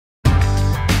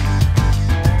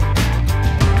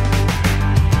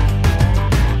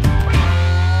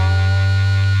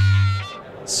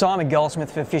Simon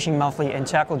Goldsmith for Fishing Monthly and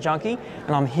Tackle Junkie,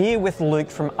 and I'm here with Luke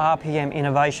from RPM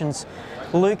Innovations.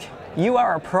 Luke, you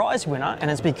are a prize winner, and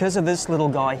it's because of this little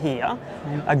guy here,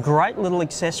 a great little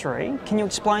accessory. Can you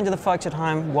explain to the folks at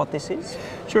home what this is?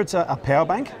 Sure, it's a power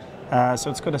bank. So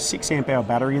it's got a 6 amp hour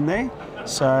battery in there.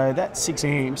 So that 6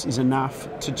 amps is enough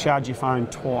to charge your phone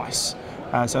twice.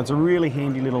 So it's a really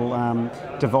handy little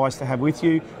device to have with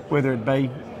you, whether it be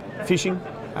fishing,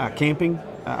 camping,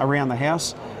 around the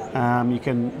house. You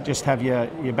can just have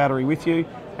your battery with you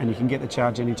and you can get the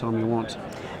charge anytime you want.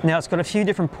 Now it's got a few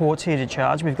different ports here to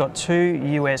charge. We've got 2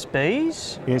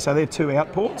 USBs. Yeah, so they're 2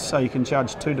 out ports, so you can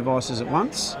charge 2 devices at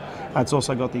once. It's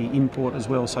also got the in port as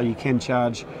well, so you can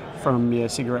charge from your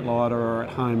cigarette lighter or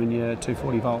at home in your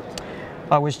 240 volt.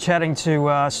 I was chatting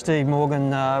to Steve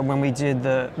Morgan when we did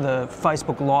the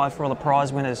Facebook Live for all the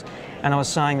prize winners, and I was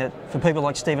saying that for people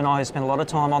like Steve and I who spend a lot of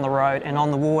time on the road and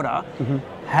on the water,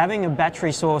 having a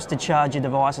battery source to charge your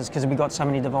devices, because we've got so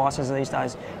many devices these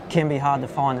days, can be hard to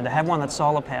find. And to have one that's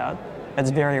solar powered, it's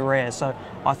very rare. So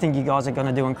I think you guys are going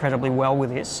to do incredibly well with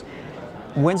this.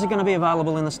 When's it going to be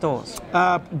available in the stores?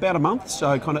 About a month,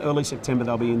 so kind of early September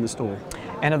they'll be in the store.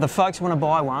 And if the folks want to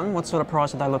buy one, what sort of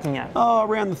price are they looking at? Oh,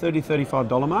 around the $30,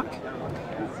 $35 mark.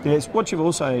 Yes, what you've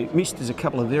also missed is a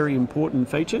couple of very important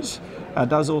features. It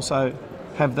does also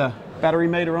have the battery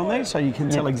meter on there, so you can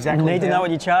tell exactly. You need to know what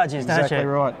your charge is, don't you? Exactly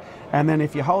right. And then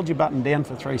if you hold your button down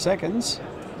for 3 seconds,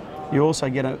 you also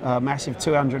get a massive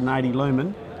 280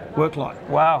 lumen work light.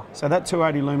 Wow. So that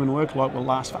 280 lumen work light will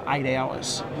last for 8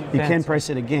 hours. You can press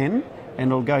it again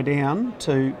and it'll go down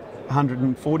to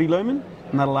 140 lumen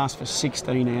and that'll last for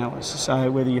 16 hours.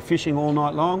 So whether you're fishing all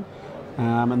night long,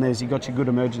 and you've got your good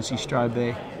emergency strobe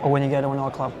there. Or when you go to a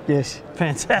nightclub. Yes.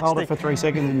 Fantastic. Hold it for 3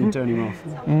 seconds and you turn him off.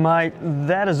 Mate,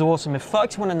 that is awesome. If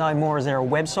folks want to know more, is there a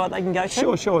website they can go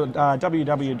to? Sure.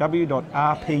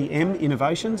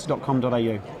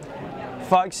 www.rpminnovations.com.au.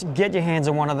 Folks, get your hands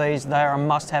on one of these. They are a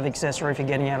must-have accessory for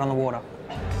getting out on the water.